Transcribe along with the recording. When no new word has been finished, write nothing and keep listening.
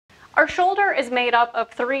Our shoulder is made up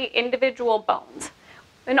of 3 individual bones.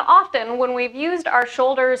 And often when we've used our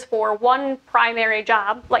shoulders for one primary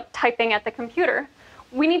job, like typing at the computer,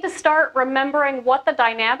 we need to start remembering what the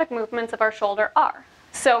dynamic movements of our shoulder are.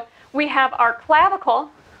 So we have our clavicle,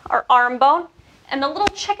 our arm bone, and the little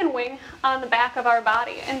chicken wing on the back of our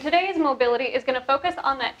body. And today's mobility is going to focus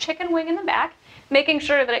on that chicken wing in the back, making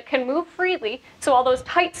sure that it can move freely so all those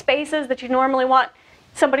tight spaces that you normally want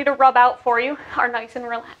somebody to rub out for you are nice and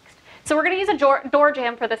relaxed. So we're going to use a door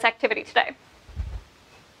jamb for this activity today.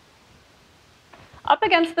 Up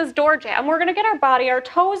against this door jamb, we're going to get our body, our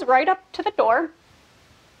toes right up to the door,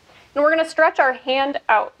 and we're going to stretch our hand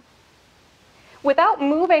out. Without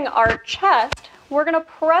moving our chest, we're going to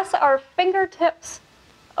press our fingertips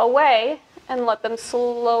away and let them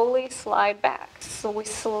slowly slide back. So we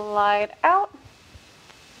slide out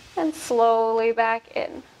and slowly back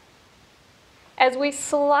in. As we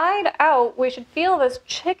slide out, we should feel this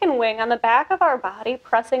chicken wing on the back of our body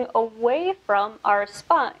pressing away from our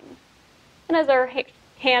spine. And as our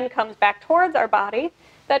hand comes back towards our body,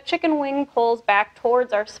 that chicken wing pulls back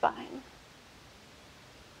towards our spine.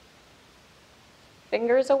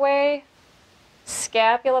 Fingers away,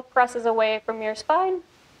 scapula presses away from your spine,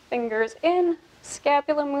 fingers in,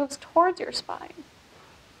 scapula moves towards your spine.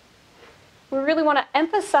 We really want to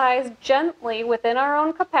emphasize gently within our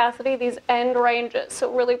own capacity these end ranges.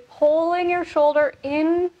 So really pulling your shoulder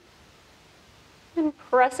in and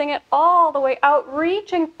pressing it all the way out,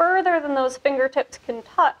 reaching further than those fingertips can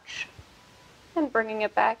touch, and bringing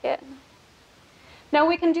it back in. Now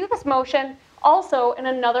we can do this motion also in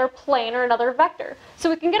another plane or another vector. So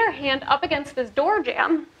we can get our hand up against this door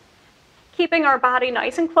jamb, keeping our body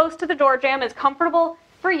nice and close to the door jamb is comfortable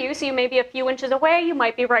for you. So you may be a few inches away, you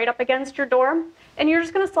might be right up against your door, and you're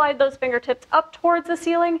just going to slide those fingertips up towards the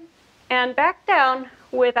ceiling and back down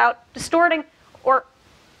without distorting or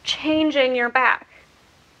changing your back.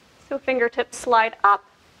 So fingertips slide up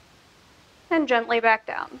and gently back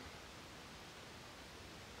down.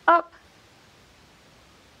 Up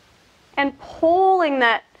and pulling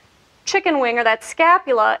that chicken wing or that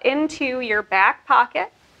scapula into your back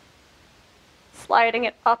pocket, sliding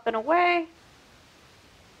it up and away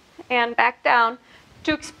and back down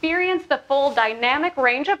to experience the full dynamic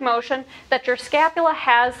range of motion that your scapula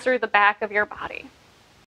has through the back of your body.